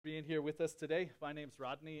Being here with us today. My name's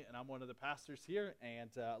Rodney, and I'm one of the pastors here, and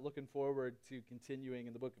looking forward to continuing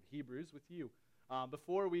in the book of Hebrews with you.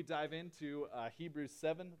 Before we dive into Hebrews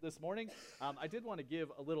 7 this morning, I did want to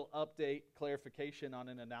give a little update, clarification on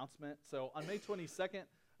an announcement. So on May 22nd,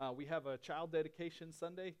 we have a child dedication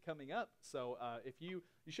Sunday coming up. So if you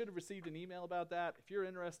should have received an email about that. If you're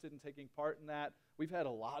interested in taking part in that, we've had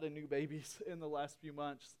a lot of new babies in the last few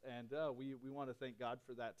months, and we want to thank God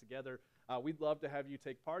for that together. We'd love to have you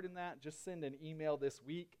take part in that. Just send an email this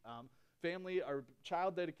week. Family, our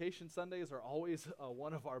child dedication Sundays are always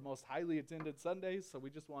one of our most highly attended Sundays, so we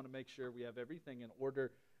just want to make sure we have everything in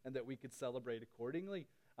order and that we could celebrate accordingly.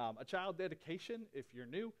 A child dedication, if you're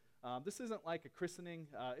new, this isn't like a christening.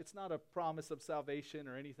 It's not a promise of salvation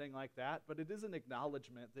or anything like that, but it is an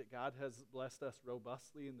acknowledgement that God has blessed us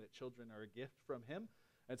robustly and that children are a gift from Him.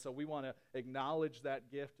 And so we want to acknowledge that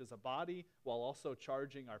gift as a body while also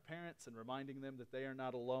charging our parents and reminding them that they are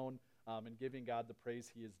not alone, and giving God the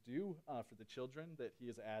praise He is due for the children that He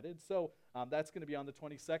has added. So that's going to be on the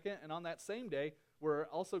 22nd. And on that same day, we're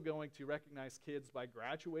also going to recognize kids by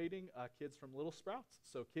graduating kids from Little Sprouts.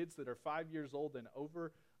 So kids that are 5 years old and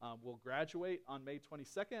over will graduate on May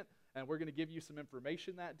 22nd. And we're going to give you some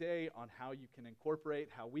information that day on how you can incorporate,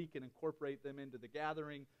 how we can incorporate them into the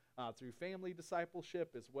gathering, through family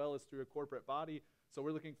discipleship as well as through a corporate body. So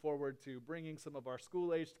we're looking forward to bringing some of our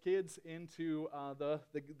school-aged kids into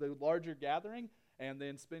the larger gathering, and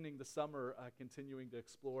then spending the summer continuing to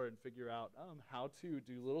explore and figure out how to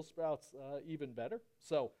do Little Sprouts even better.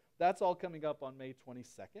 So that's all coming up on May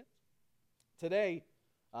 22nd. Today,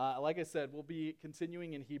 like I said, we'll be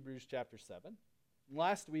continuing in Hebrews chapter 7.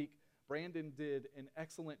 Last week, Brandon did an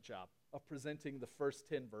excellent job of presenting the first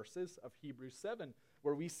 10 verses of Hebrews 7,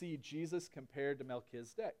 where we see Jesus compared to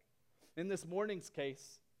Melchizedek. In this morning's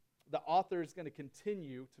case, the author is going to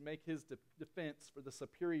continue to make his defense for the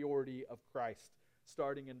superiority of Christ,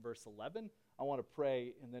 starting in verse 11. I want to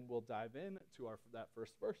pray, and then we'll dive in to that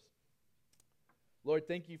first verse. Lord,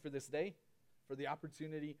 thank you for this day, for the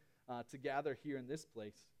opportunity to gather here in this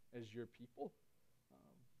place as your people.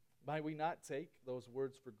 Might we not take those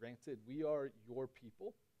words for granted. We are your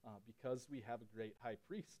people because we have a great high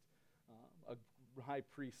priest, a high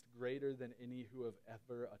priest greater than any who have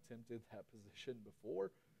ever attempted that position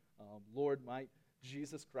before. Lord, might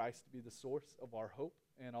Jesus Christ be the source of our hope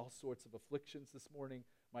and all sorts of afflictions this morning.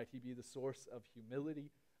 Might he be the source of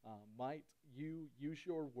humility. Might you use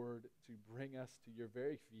your word to bring us to your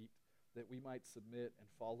very feet, that we might submit and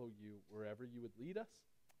follow you wherever you would lead us.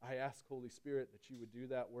 I ask, Holy Spirit, that you would do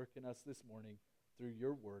that work in us this morning through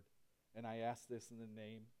your word. And I ask this in the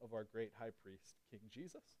name of our great high priest, King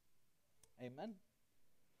Jesus. Amen.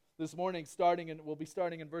 This morning, we'll be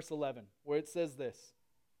starting in verse 11, where it says this: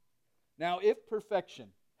 Now if perfection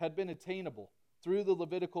had been attainable through the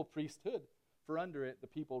Levitical priesthood, for under it the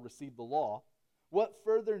people received the law, what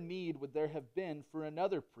further need would there have been for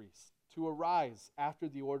another priest to arise after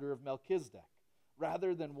the order of Melchizedek,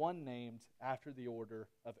 rather than one named after the order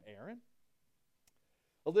of Aaron?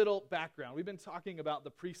 A little background. We've been talking about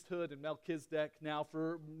the priesthood and Melchizedek now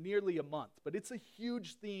for nearly a month, but it's a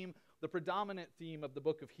huge theme, the predominant theme of the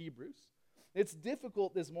book of Hebrews. It's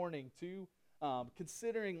difficult this morning to,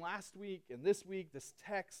 considering last week and this week, this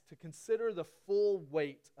text, to consider the full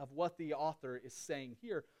weight of what the author is saying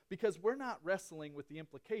here, because we're not wrestling with the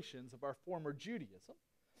implications of our former Judaism.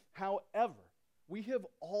 However, we have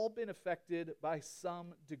all been affected by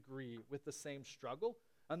some degree with the same struggle,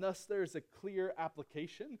 and thus there's a clear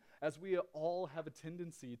application, as we all have a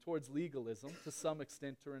tendency towards legalism to some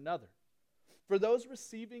extent or another. For those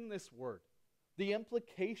receiving this word, the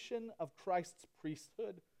implication of Christ's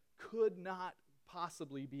priesthood could not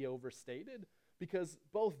possibly be overstated, because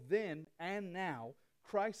both then and now,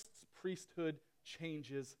 Christ's priesthood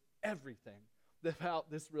changes everything about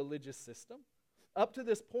this religious system. Up to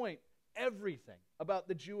this point, everything about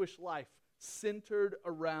the Jewish life centered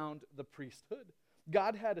around the priesthood.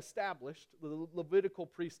 God had established the Levitical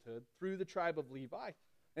priesthood through the tribe of Levi,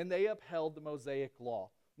 and they upheld the Mosaic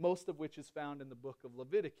law, most of which is found in the book of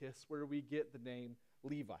Leviticus, where we get the name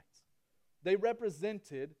Levites. They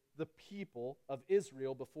represented the people of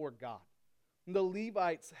Israel before God. The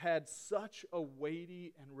Levites had such a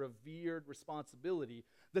weighty and revered responsibility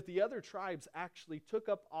that the other tribes actually took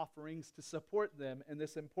up offerings to support them in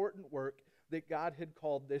this important work that God had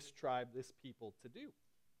called this tribe, this people, to do.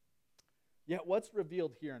 Yet what's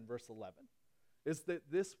revealed here in verse 11 is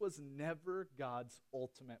that this was never God's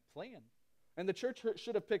ultimate plan. And the church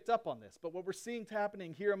should have picked up on this. But what we're seeing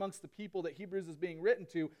happening here amongst the people that Hebrews is being written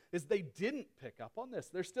to is they didn't pick up on this.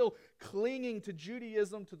 They're still clinging to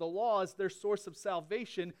Judaism, to the law as their source of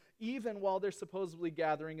salvation, even while they're supposedly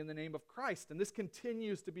gathering in the name of Christ. And this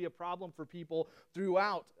continues to be a problem for people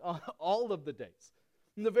throughout all of the days.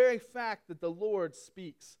 And the very fact that the Lord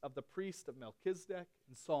speaks of the priest of Melchizedek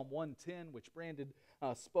in Psalm 110, which Brandon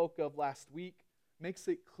spoke of last week, makes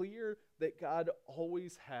it clear that God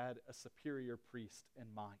always had a superior priest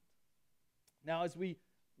in mind. Now, as we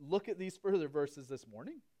look at these further verses this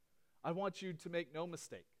morning, I want you to make no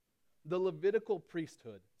mistake. The Levitical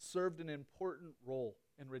priesthood served an important role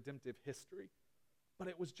in redemptive history, but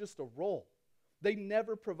it was just a role. They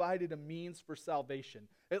never provided a means for salvation,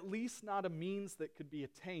 at least not a means that could be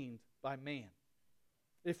attained by man.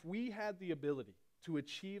 If we had the ability to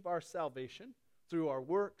achieve our salvation through our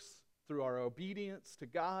works, through our obedience to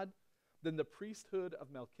God, then the priesthood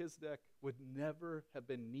of Melchizedek would never have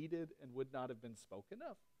been needed and would not have been spoken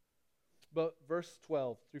of. But verse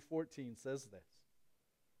 12 through 14 says this: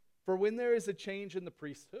 "For when there is a change in the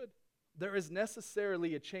priesthood, there is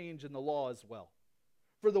necessarily a change in the law as well.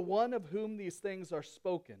 For the one of whom these things are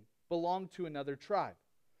spoken belonged to another tribe,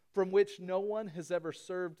 from which no one has ever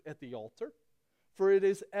served at the altar. For it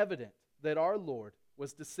is evident that our Lord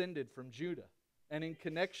was descended from Judah, and in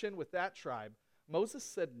connection with that tribe, Moses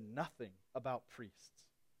said nothing about priests."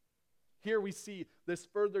 Here we see this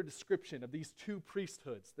further description of these two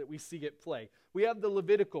priesthoods that we see at play. We have the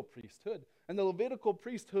Levitical priesthood, and the Levitical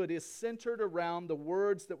priesthood is centered around the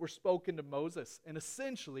words that were spoken to Moses, and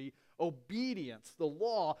essentially obedience. The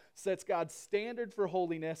law sets God's standard for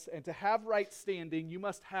holiness, and to have right standing, you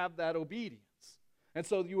must have that obedience. And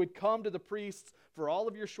so you would come to the priests for all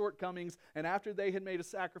of your shortcomings, and after they had made a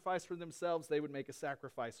sacrifice for themselves, they would make a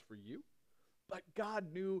sacrifice for you. But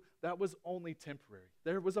God knew that was only temporary.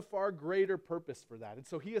 There was a far greater purpose for that. And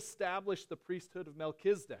so he established the priesthood of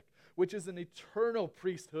Melchizedek, which is an eternal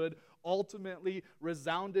priesthood ultimately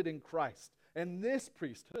resounded in Christ. And this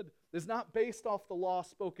priesthood is not based off the law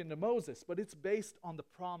spoken to Moses, but it's based on the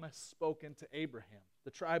promise spoken to Abraham,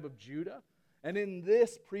 the tribe of Judah. And in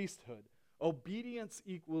this priesthood, obedience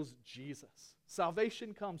equals Jesus.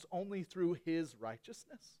 Salvation comes only through his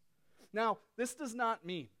righteousness. Now, this does not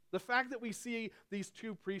mean, the fact that we see these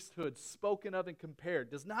two priesthoods spoken of and compared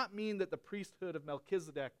does not mean that the priesthood of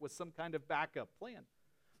Melchizedek was some kind of backup plan.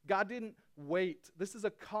 God didn't wait. This is a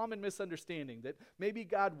common misunderstanding that maybe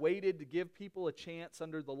God waited to give people a chance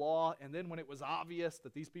under the law, and then when it was obvious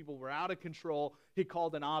that these people were out of control, he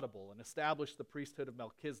called an audible and established the priesthood of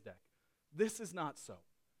Melchizedek. This is not so.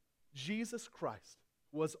 Jesus Christ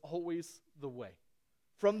was always the way.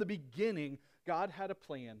 From the beginning, God had a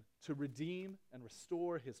plan to redeem and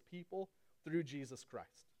restore his people through Jesus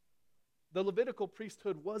Christ. The Levitical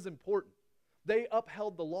priesthood was important. They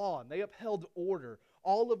upheld the law and they upheld order,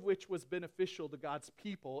 all of which was beneficial to God's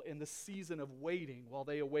people in the season of waiting while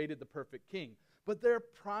they awaited the perfect king. But their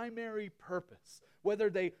primary purpose,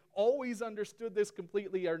 whether they always understood this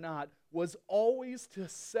completely or not, was always to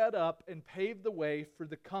set up and pave the way for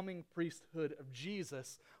the coming priesthood of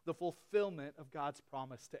Jesus, the fulfillment of God's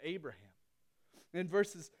promise to Abraham. In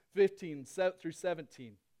verses 15 through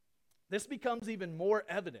 17, this becomes even more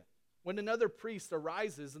evident when another priest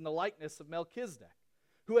arises in the likeness of Melchizedek,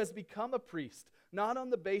 who has become a priest not on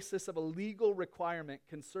the basis of a legal requirement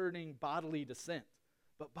concerning bodily descent,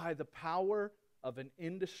 but by the power of an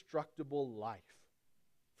indestructible life.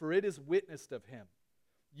 For it is witnessed of him,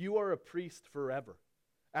 "You are a priest forever,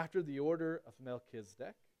 after the order of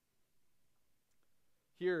Melchizedek."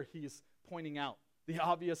 Here he's pointing out the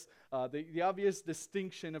obvious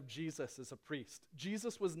distinction of Jesus as a priest.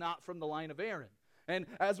 Jesus was not from the line of Aaron. And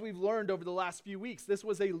as we've learned over the last few weeks, this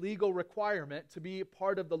was a legal requirement to be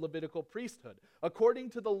part of the Levitical priesthood.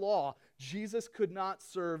 According to the law, Jesus could not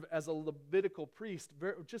serve as a Levitical priest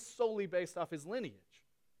just solely based off his lineage.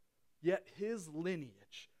 Yet his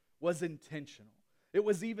lineage was intentional. It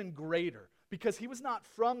was even greater because he was not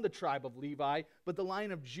from the tribe of Levi, but the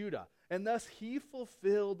line of Judah. And thus he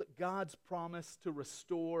fulfilled God's promise to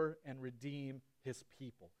restore and redeem his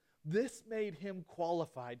people. This made him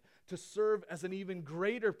qualified to serve as an even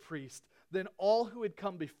greater priest than all who had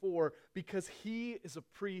come before because he is a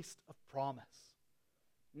priest of promise.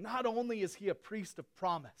 Not only is he a priest of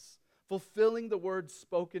promise, fulfilling the words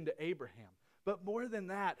spoken to Abraham, but more than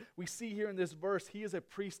that, we see here in this verse, he is a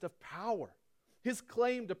priest of power. His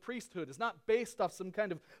claim to priesthood is not based off some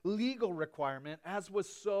kind of legal requirement, as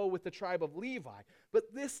was so with the tribe of Levi.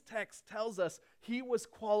 But this text tells us he was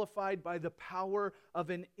qualified by the power of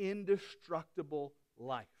an indestructible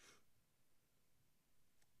life.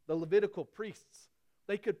 The Levitical priests,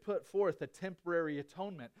 They could put forth a temporary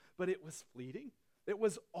atonement, but it was fleeting. It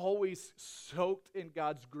was always soaked in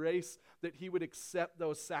God's grace that he would accept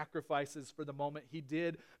those sacrifices for the moment he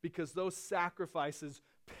did, because those sacrifices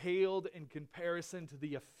paled in comparison to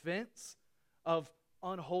the offense of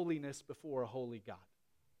unholiness before a holy God.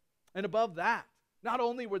 And above that, not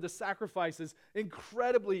only were the sacrifices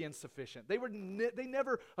incredibly insufficient, they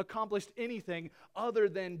never accomplished anything other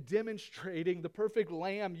than demonstrating the perfect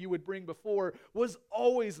lamb you would bring before was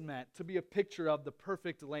always meant to be a picture of the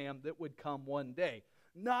perfect lamb that would come one day.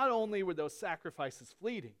 Not only were those sacrifices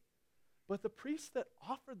fleeting, but the priests that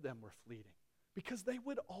offered them were fleeting, because they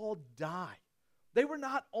would all die. They were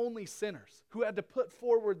not only sinners who had to put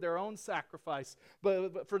forward their own sacrifice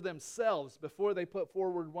but for themselves before they put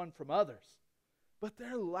forward one from others, but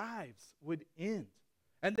their lives would end,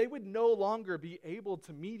 and they would no longer be able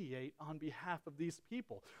to mediate on behalf of these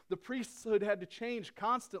people. The priesthood had to change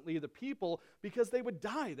constantly the people because they would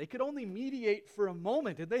die. They could only mediate for a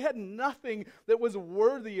moment, and they had nothing that was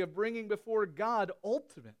worthy of bringing before God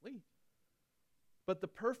ultimately. But the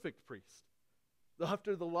perfect priest,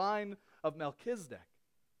 after the line of Melchizedek,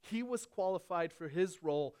 he was qualified for his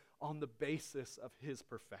role on the basis of his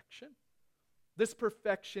perfection. This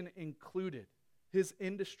perfection included his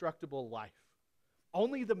indestructible life.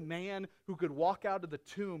 Only the man who could walk out of the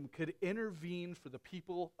tomb could intervene for the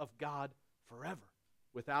people of God forever,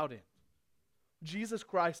 without end. Jesus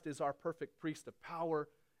Christ is our perfect priest of power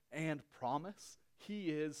and promise. He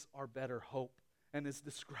is our better hope, and is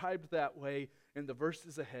described that way in the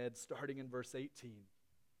verses ahead, starting in verse 18.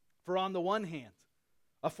 For on the one hand,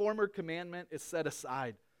 a former commandment is set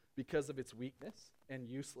aside because of its weakness and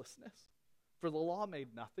uselessness, for the law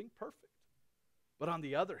made nothing perfect. But on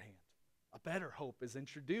the other hand, a better hope is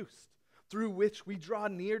introduced, through which we draw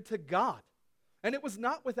near to God. And it was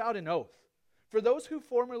not without an oath. For those who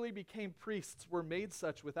formerly became priests were made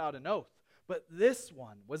such without an oath. But this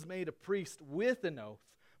one was made a priest with an oath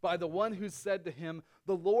by the one who said to him,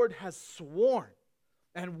 "The Lord has sworn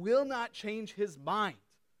and will not change his mind.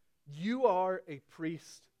 You are a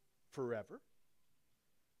priest forever."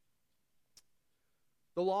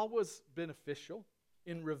 The law was beneficial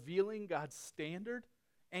in revealing God's standard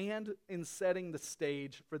and in setting the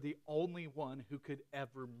stage for the only one who could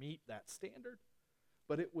ever meet that standard.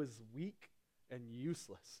 But it was weak and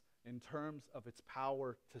useless in terms of its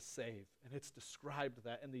power to save. And it's described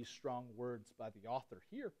that in these strong words by the author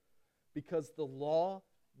here, because the law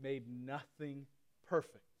made nothing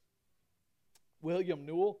perfect. William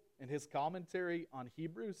Newell, in his commentary on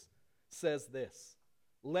Hebrews, says this: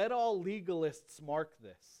 "Let all legalists mark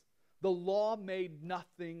this. The law made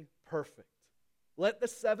nothing perfect. Let the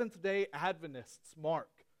Seventh-day Adventists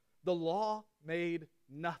mark. The law made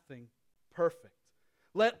nothing perfect.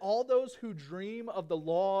 Let all those who dream of the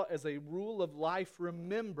law as a rule of life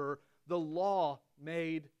remember the law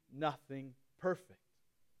made nothing perfect."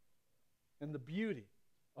 And the beauty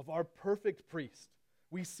of our perfect priest,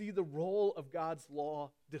 we see the role of God's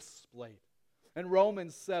law displayed. And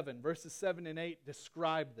Romans 7, verses 7 and 8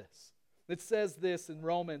 describe this. It says this in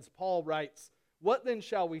Romans. Paul writes, "What then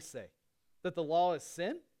shall we say? That the law is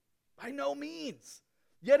sin? By no means.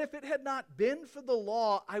 Yet if it had not been for the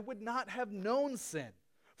law, I would not have known sin.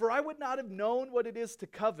 For I would not have known what it is to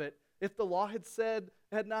covet if the law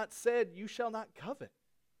had not said, 'You shall not covet.'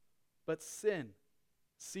 But sin,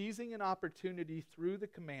 seizing an opportunity through the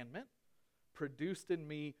commandment, produced in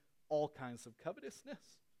me all kinds of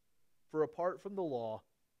covetousness. For apart from the law,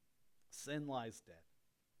 sin lies dead."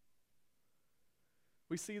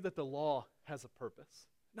 We see that the law has a purpose.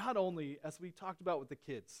 Not only, as we talked about with the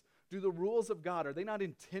kids, do the rules of God, are they not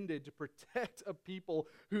intended to protect a people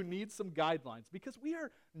who need some guidelines? Because we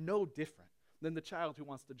are no different than the child who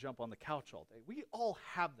wants to jump on the couch all day. We all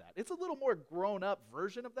have that. It's a little more grown-up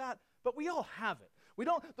version of that, but we all have it.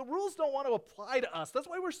 The rules don't want to apply to us. That's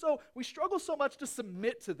why we struggle so much to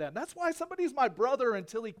submit to them. That's why somebody's my brother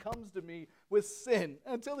until he comes to me with sin,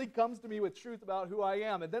 until he comes to me with truth about who I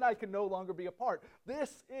am, and then I can no longer be a part.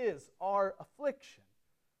 This is our affliction.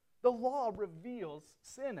 The law reveals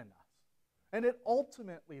sin in us, and it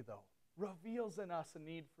ultimately, though, reveals in us a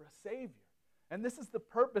need for a Savior. And this is the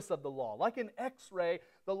purpose of the law. Like an X-ray,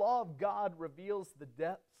 the law of God reveals the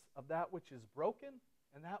depths of that which is broken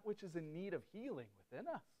and that which is in need of healing within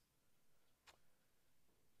us.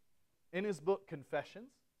 In his book,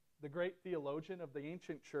 Confessions, the great theologian of the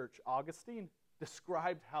ancient church, Augustine,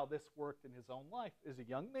 described how this worked in his own life as a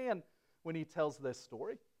young man when he tells this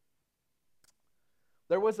story.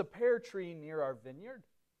 "There was a pear tree near our vineyard,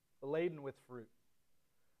 laden with fruit.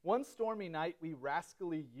 One stormy night, we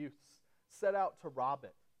rascally youths set out to rob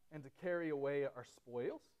it and to carry away our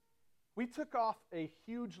spoils. We took off a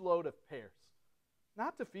huge load of pears,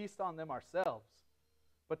 not to feast on them ourselves,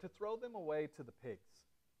 but to throw them away to the pigs,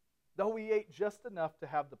 though we ate just enough to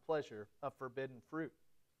have the pleasure of forbidden fruit.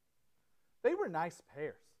 They were nice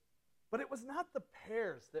pears, but it was not the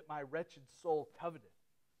pears that my wretched soul coveted,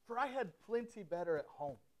 for I had plenty better at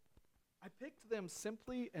home. I picked them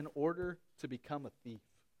simply in order to become a thief.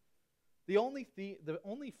 The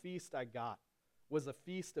only feast I got was a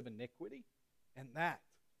feast of iniquity, and that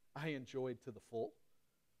I enjoyed to the full.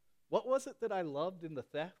 What was it that I loved in the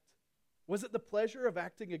theft? Was it the pleasure of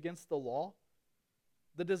acting against the law?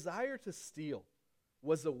 The desire to steal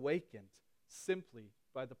was awakened simply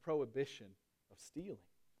by the prohibition of stealing.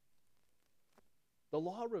 The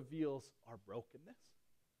law reveals our brokenness,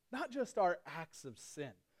 not just our acts of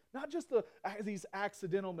sin, not just these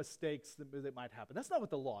accidental mistakes that might happen. That's not what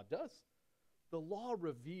the law does. The law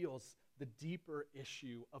reveals the deeper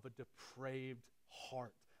issue of a depraved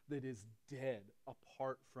heart that is dead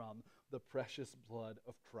apart from the precious blood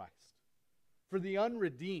of Christ. For the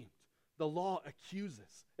unredeemed, the law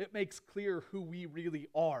accuses. It makes clear who we really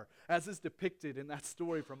are, as is depicted in that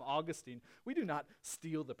story from Augustine. We do not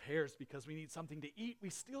steal the pears because we need something to eat. We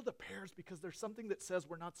steal the pears because there's something that says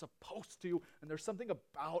we're not supposed to, and there's something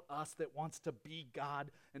about us that wants to be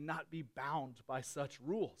God and not be bound by such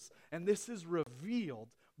rules. And this is revealed,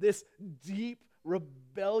 this deep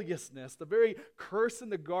rebelliousness, the very curse in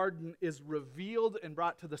the garden is revealed and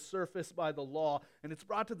brought to the surface by the law, and it's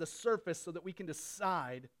brought to the surface so that we can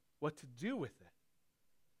decide what to do with it.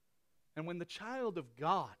 And when the child of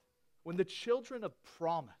God, when the children of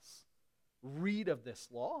promise read of this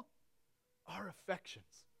law, our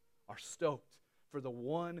affections are stoked for the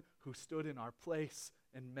one who stood in our place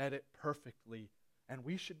and met it perfectly, and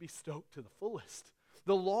we should be stoked to the fullest.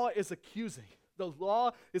 The law is accusing. The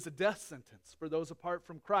law is a death sentence for those apart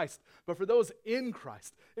from Christ. But for those in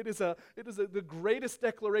Christ, it is the greatest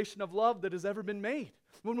declaration of love that has ever been made.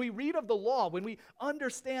 When we read of the law, when we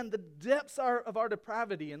understand the depths of our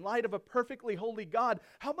depravity in light of a perfectly holy God,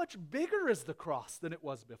 how much bigger is the cross than it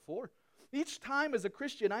was before? Each time as a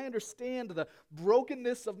Christian, I understand the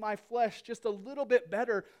brokenness of my flesh just a little bit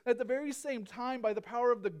better. At the very same time, by the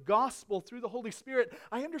power of the gospel through the Holy Spirit,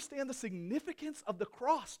 I understand the significance of the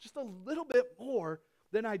cross just a little bit more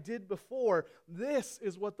than I did before. This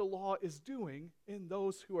is what the law is doing in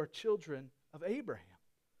those who are children of Abraham.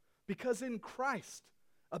 Because in Christ,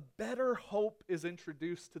 a better hope is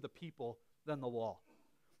introduced to the people than the law.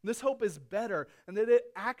 This hope is better, and that it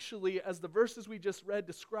actually, as the verses we just read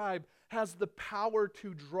describe, has the power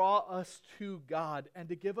to draw us to God and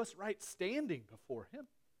to give us right standing before Him.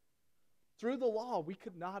 Through the law, we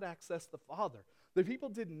could not access the Father. The people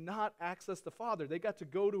did not access the Father. They got to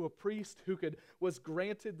go to a priest who was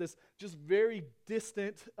granted this just very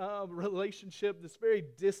distant relationship, this very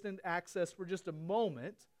distant access for just a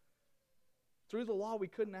moment. Through the law, we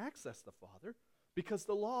couldn't access the Father because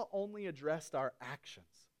the law only addressed our actions.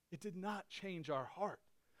 It did not change our heart.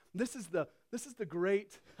 This is the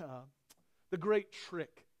great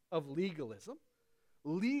trick of legalism.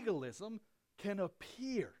 Legalism can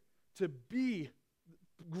appear to be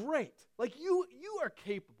great. Like you are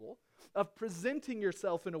capable of presenting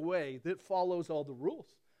yourself in a way that follows all the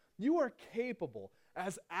rules. You are capable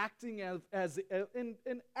as acting as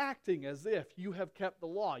if you have kept the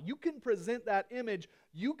law. You can present that image.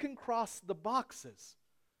 You can cross the boxes.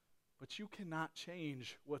 But you cannot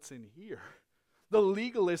change what's in here. The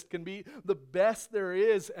legalist can be the best there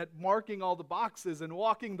is at marking all the boxes and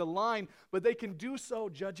walking the line, but they can do so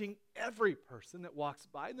judging every person that walks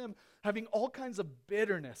by them, having all kinds of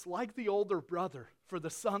bitterness, like the older brother for the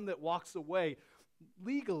son that walks away.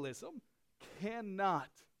 Legalism cannot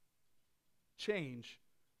change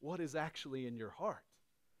what is actually in your heart.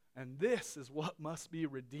 And this is what must be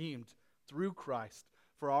redeemed through Christ,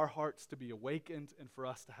 for our hearts to be awakened and for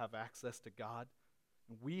us to have access to God.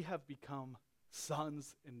 And we have become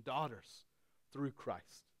sons and daughters through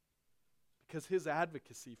Christ. Because His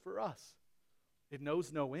advocacy for us, it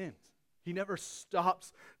knows no end. He never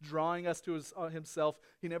stops drawing us to Himself.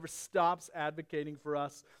 He never stops advocating for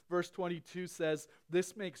us. Verse 22 says,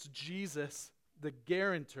 this makes Jesus the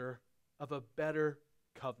guarantor of a better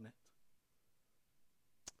covenant.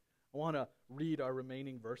 I want to read our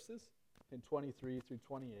remaining verses in 23 through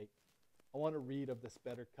 28. I want to read of this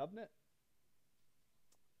better covenant.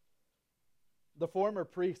 The former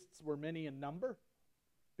priests were many in number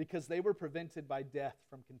because they were prevented by death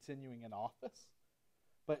from continuing in office,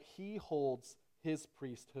 but He holds His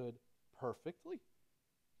priesthood perfectly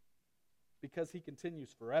because He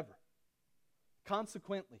continues forever.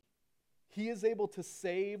 Consequently, He is able to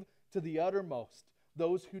save to the uttermost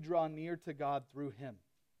those who draw near to God through Him,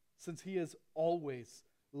 since he is always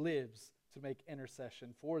lives to make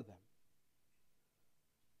intercession for them.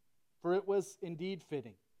 For it was indeed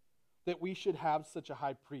fitting that we should have such a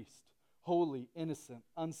high priest, holy, innocent,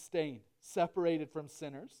 unstained, separated from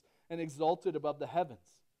sinners, and exalted above the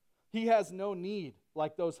heavens. He has no need,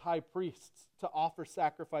 like those high priests, to offer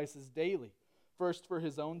sacrifices daily, first for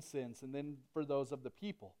his own sins and then for those of the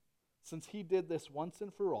people, since he did this once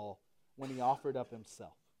and for all when he offered up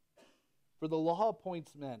himself. For the law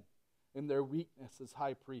appoints men in their weakness as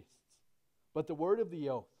high priests, but the word of the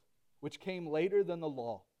oath, which came later than the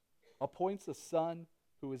law, appoints a son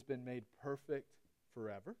who has been made perfect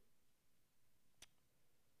forever.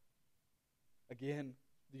 Again,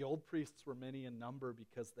 the old priests were many in number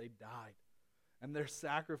because they died. And their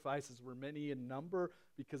sacrifices were many in number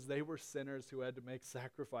because they were sinners who had to make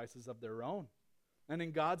sacrifices of their own. And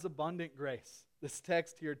in God's abundant grace, this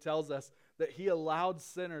text here tells us that he allowed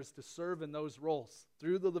sinners to serve in those roles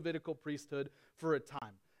through the Levitical priesthood for a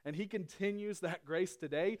time. And he continues that grace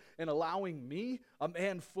today in allowing me, a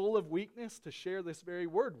man full of weakness, to share this very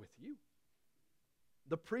word with you.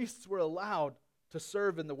 The priests were allowed to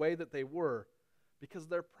serve in the way that they were because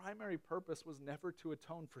their primary purpose was never to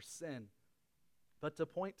atone for sin, but to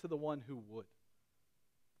point to the one who would.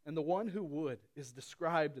 And the one who would is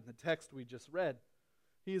described in the text we just read.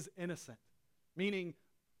 He is innocent, meaning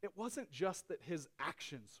it wasn't just that his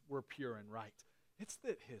actions were pure and right. It's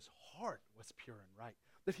that his heart was pure and right.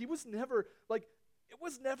 That he was never, it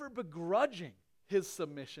was never begrudging his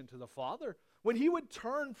submission to the Father. When he would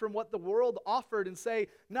turn from what the world offered and say,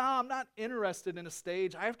 "Nah, I'm not interested in a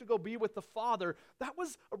stage. I have to go be with the Father," that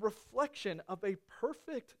was a reflection of a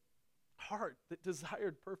perfect heart that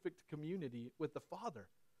desired perfect community with the Father.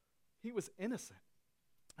 He was innocent.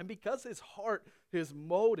 And because his heart, his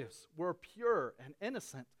motives were pure and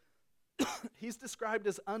innocent, he's described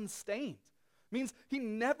as unstained. Means he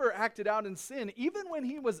never acted out in sin, even when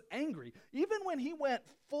he was angry. Even when he went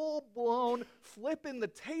full-blown flipping the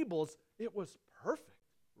tables, it was perfect,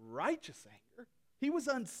 righteous anger. He was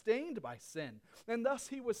unstained by sin, and thus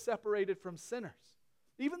he was separated from sinners.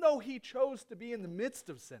 Even though he chose to be in the midst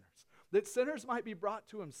of sinners, that sinners might be brought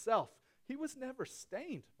to himself, he was never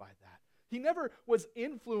stained by that. He never was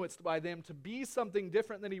influenced by them to be something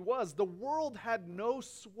different than he was. The world had no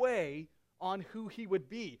sway on who he would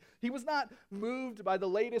be. He was not moved by the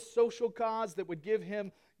latest social cause that would give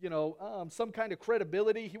him, some kind of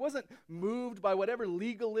credibility. He wasn't moved by whatever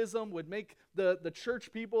legalism would make the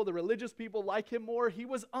church people, the religious people like him more. He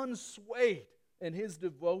was unswayed in his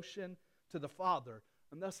devotion to the Father,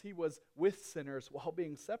 and thus he was with sinners while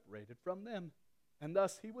being separated from them, and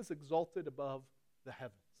thus he was exalted above the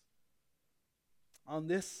heavens. On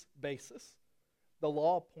this basis, the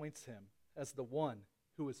law appoints him as the one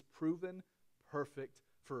who is proven perfect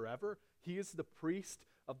forever. He is the priest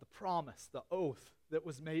of the promise, the oath that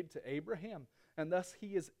was made to Abraham, and thus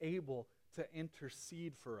he is able to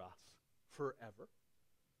intercede for us forever.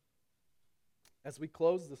 As we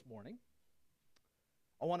close this morning,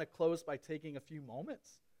 I want to close by taking a few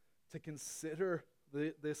moments to consider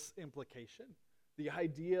this implication, the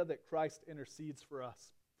idea that Christ intercedes for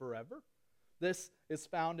us forever. This is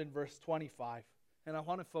found in verse 25, and I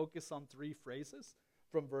want to focus on three phrases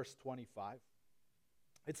from verse 25.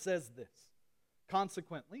 It says this: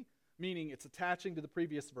 consequently, meaning it's attaching to the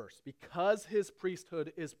previous verse, because his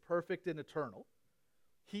priesthood is perfect and eternal,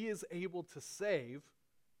 he is able to save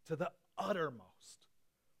to the uttermost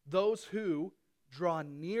those who draw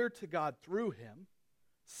near to God through him,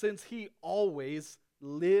 since he always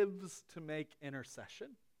lives to make intercession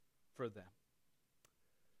for them.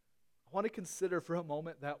 I want to consider for a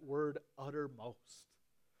moment that word uttermost.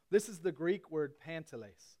 This is the Greek word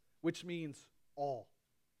panteles, which means all,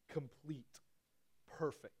 complete,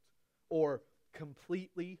 perfect, or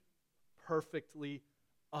completely, perfectly,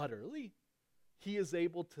 utterly. He is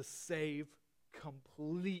able to save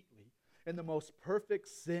completely in the most perfect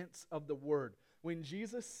sense of the word. When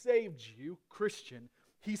Jesus saved you, Christian,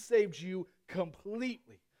 he saved you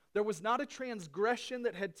completely. There was not a transgression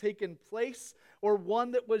that had taken place or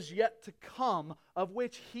one that was yet to come of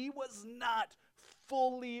which he was not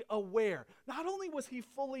fully aware. Not only was he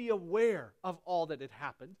fully aware of all that had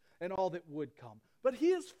happened and all that would come, but he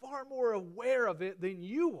is far more aware of it than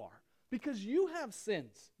you are, because you have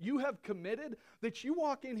sins you have committed that you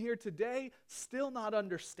walk in here today still not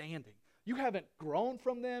understanding. You haven't grown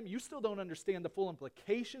from them. You still don't understand the full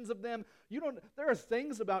implications of them. There are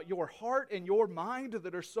things about your heart and your mind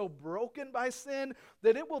that are so broken by sin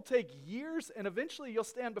that it will take years, and eventually you'll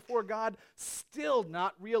stand before God still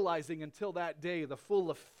not realizing until that day the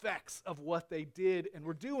full effects of what they did and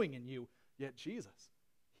were doing in you. Yet Jesus,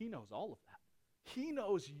 he knows all of that. He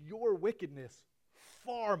knows your wickedness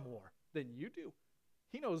far more than you do.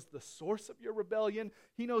 He knows the source of your rebellion.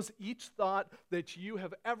 He knows each thought that you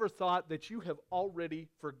have ever thought that you have already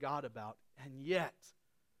forgot about. And yet,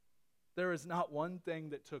 there is not one thing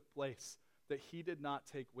that took place that he did not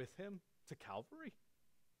take with him to Calvary.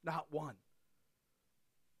 Not one.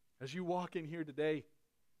 As you walk in here today,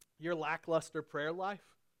 your lackluster prayer life,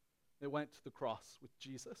 it went to the cross with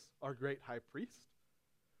Jesus, our great high priest.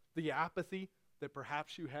 The apathy that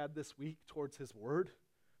perhaps you had this week towards his word,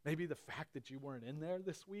 maybe the fact that you weren't in there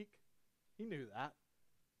this week, he knew that,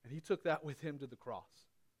 and he took that with him to the cross.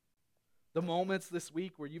 The moments this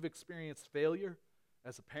week where you've experienced failure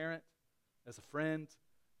as a parent, as a friend,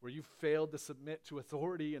 where you failed to submit to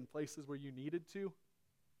authority in places where you needed to,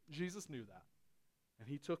 Jesus knew that, and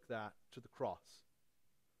he took that to the cross.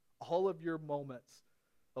 All of your moments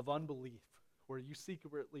of unbelief, where you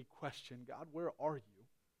secretly question, God, where are you,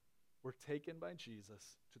 were taken by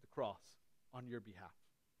Jesus to the cross on your behalf.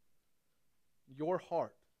 Your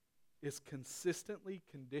heart is consistently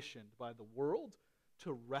conditioned by the world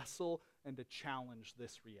to wrestle and to challenge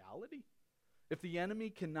this reality. If the enemy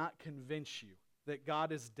cannot convince you that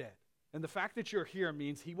God is dead, and the fact that you're here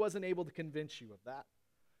means he wasn't able to convince you of that,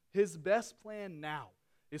 his best plan now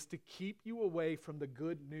is to keep you away from the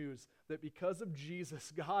good news that because of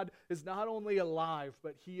Jesus, God is not only alive,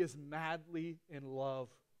 but he is madly in love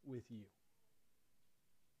with you.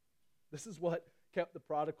 This is what kept the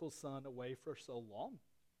prodigal son away for so long.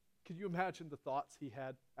 Can you imagine the thoughts he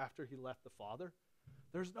had after he left the father?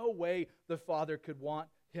 There's no way the father could want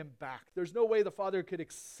him back. There's no way the father could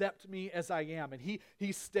accept me as I am. And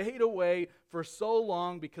he stayed away for so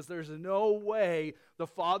long because there's no way the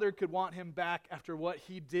father could want him back after what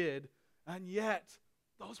he did. And yet,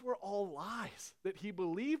 those were all lies that he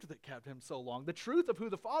believed that kept him so long. The truth of who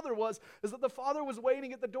the father was is that the father was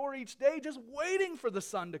waiting at the door each day, just waiting for the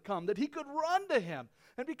son to come, that he could run to him.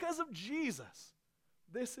 And because of Jesus,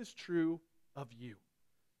 this is true of you.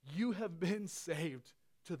 You have been saved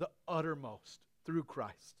to the uttermost through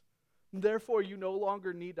Christ. Therefore, you no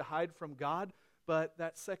longer need to hide from God, but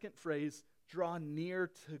that second phrase, draw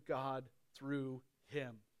near to God through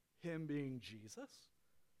him. Him being Jesus.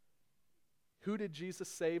 Who did Jesus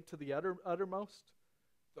save to the uttermost?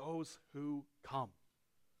 Those who come.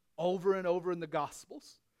 Over and over in the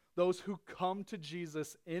Gospels, those who come to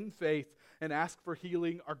Jesus in faith and ask for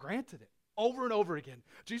healing are granted it. Over and over again.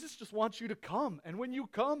 Jesus just wants you to come. And when you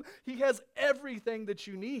come, he has everything that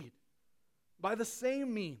you need. By the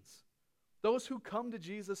same means, those who come to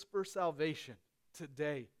Jesus for salvation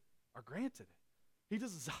today are granted it. He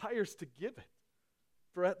desires to give it.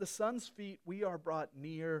 For at the Son's feet, we are brought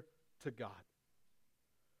near to God.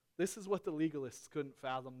 This is what the legalists couldn't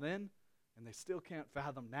fathom then, and they still can't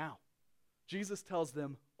fathom now. Jesus tells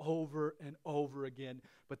them over and over again,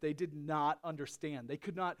 but they did not understand. They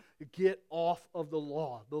could not get off of the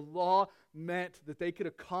law. The law meant that they could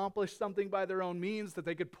accomplish something by their own means, that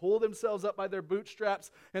they could pull themselves up by their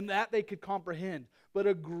bootstraps, and that they could comprehend. But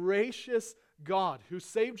a gracious God who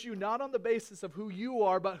saved you not on the basis of who you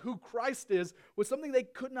are, but who Christ is, was something they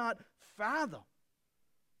could not fathom.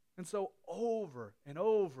 And so over and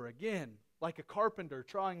over again, like a carpenter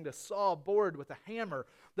trying to saw a board with a hammer,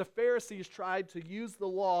 the Pharisees tried to use the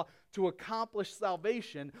law to accomplish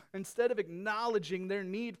salvation instead of acknowledging their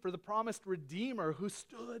need for the promised Redeemer who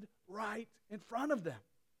stood right in front of them.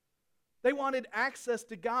 They wanted access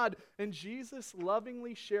to God, and Jesus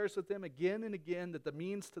lovingly shares with them again and again that the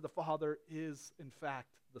means to the Father is, in fact,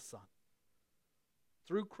 the Son.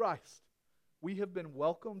 Through Christ, we have been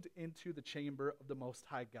welcomed into the chamber of the Most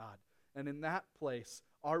High God. And in that place,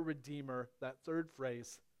 our Redeemer, that third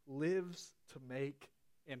phrase, lives to make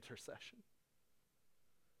intercession.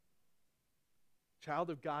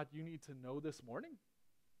 Child of God, you need to know this morning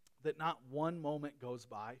that not one moment goes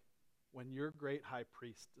by when your great high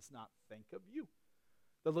priest does not think of you.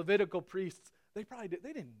 The Levitical priests, they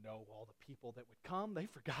didn't know all the people that would come. They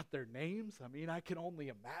forgot their names. I mean, I can only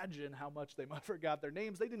imagine how much they might have forgot their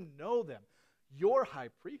names. They didn't know them. Your high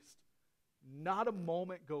priest, not a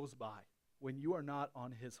moment goes by when you are not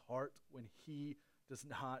on his heart, when he does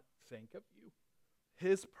not think of you.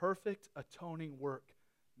 His perfect atoning work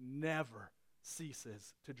never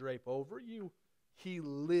ceases to drape over you. He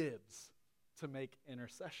lives to make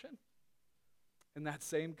intercession. In that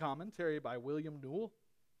same commentary by William Newell,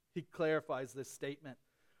 he clarifies this statement.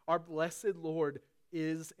 Our blessed Lord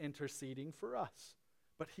is interceding for us,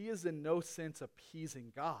 but he is in no sense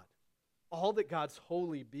appeasing God. All that God's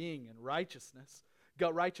holy being and righteousness,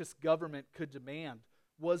 righteous government could demand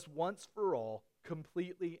was once for all,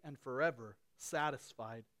 completely and forever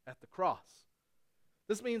satisfied at the cross.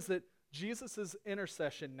 This means that Jesus'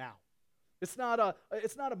 intercession now. It's not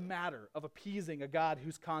a matter of appeasing a God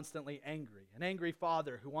who's constantly angry, an angry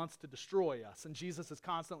father who wants to destroy us, and Jesus is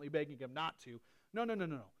constantly begging him not to. No, no, no,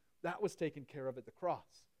 no, no. That was taken care of at the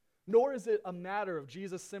cross. Nor is it a matter of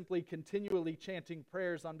Jesus simply continually chanting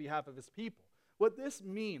prayers on behalf of his people. What this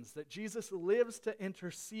means, that Jesus lives to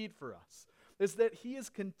intercede for us, is that he is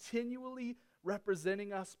continually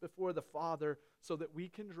representing us before the Father so that we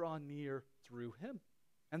can draw near through him,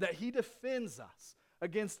 and that he defends us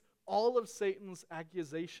against all of Satan's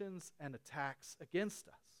accusations and attacks against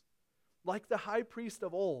us. Like the high priest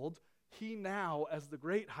of old, he now, as the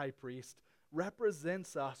great high priest,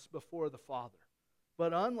 represents us before the Father.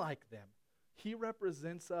 But unlike them, he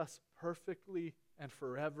represents us perfectly and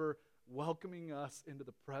forever, welcoming us into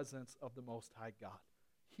the presence of the Most High God.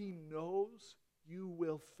 He knows you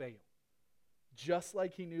will fail, just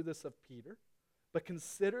like he knew this of Peter. But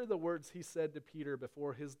consider the words he said to Peter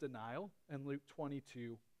before his denial in Luke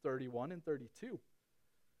 22:31 and 32.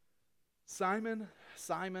 Simon,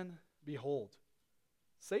 Simon, behold,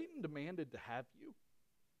 Satan demanded to have you,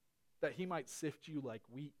 that he might sift you like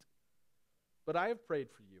wheat. But I have prayed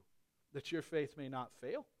for you, that your faith may not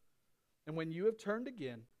fail. And when you have turned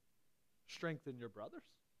again, strengthen your brothers.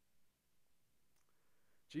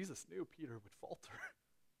 Jesus knew Peter would falter.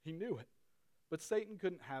 He knew it. But Satan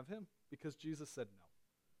couldn't have him because Jesus said no.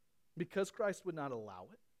 Because Christ would not allow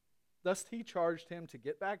it. Thus he charged him to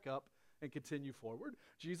get back up and continue forward.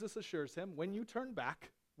 Jesus assures him, when you turn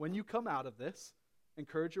back, when you come out of this,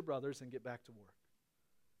 encourage your brothers and get back to work.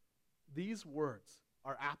 These words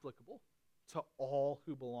are applicable to all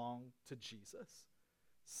who belong to Jesus.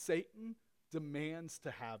 Satan demands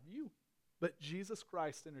to have you, but Jesus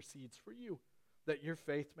Christ intercedes for you, that your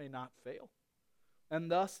faith may not fail.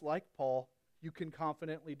 And thus, like Paul, you can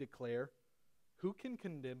confidently declare, who can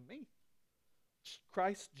condemn me?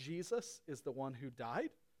 Christ Jesus is the one who died,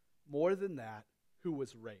 more than that, who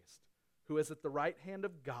was raised, who is at the right hand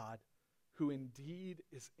of God, who indeed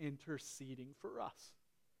is interceding for us.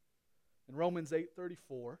 In Romans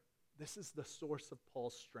 8:34, this is the source of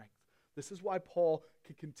Paul's strength. This is why Paul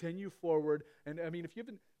can continue forward. And I mean, if you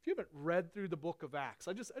haven't read through the book of Acts,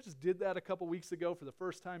 I just did that a couple weeks ago for the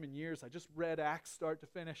first time in years. I just read Acts start to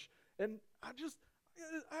finish, and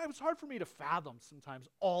it was hard for me to fathom sometimes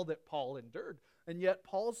all that Paul endured. And yet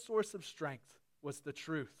Paul's source of strength was the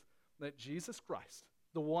truth that Jesus Christ,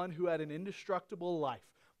 the one who had an indestructible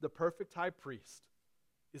life, the perfect high priest,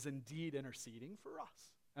 is indeed interceding for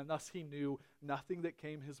us. And thus he knew nothing that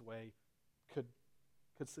came his way could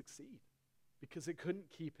succeed, because it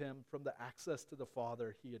couldn't keep him from the access to the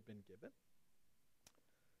Father he had been given.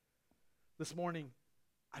 This morning,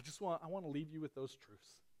 I want to leave you with those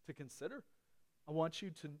truths to consider. I want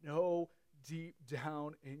you to know deep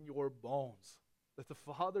down in your bones that the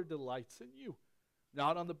Father delights in you,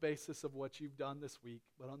 not on the basis of what you've done this week,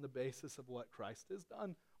 but on the basis of what Christ has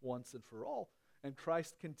done once and for all. And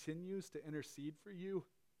Christ continues to intercede for you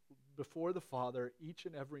before the Father each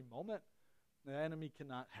and every moment. The enemy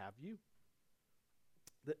cannot have you.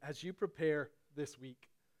 As you prepare this week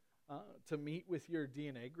to meet with your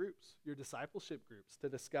DNA groups, your discipleship groups, to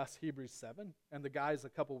discuss Hebrews 7 and the guys a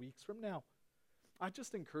couple weeks from now, I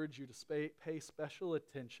just encourage you to pay special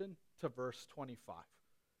attention to verse 25.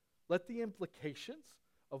 Let the implications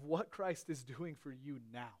of what Christ is doing for you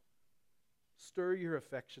now stir your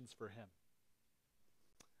affections for him.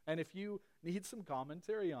 And if you need some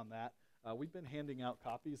commentary on that, we've been handing out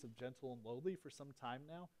copies of Gentle and Lowly for some time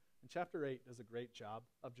now. And chapter 8 does a great job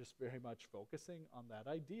of just very much focusing on that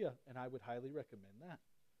idea, and I would highly recommend that.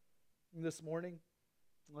 And this morning,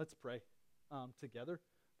 let's pray together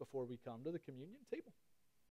before we come to the communion table.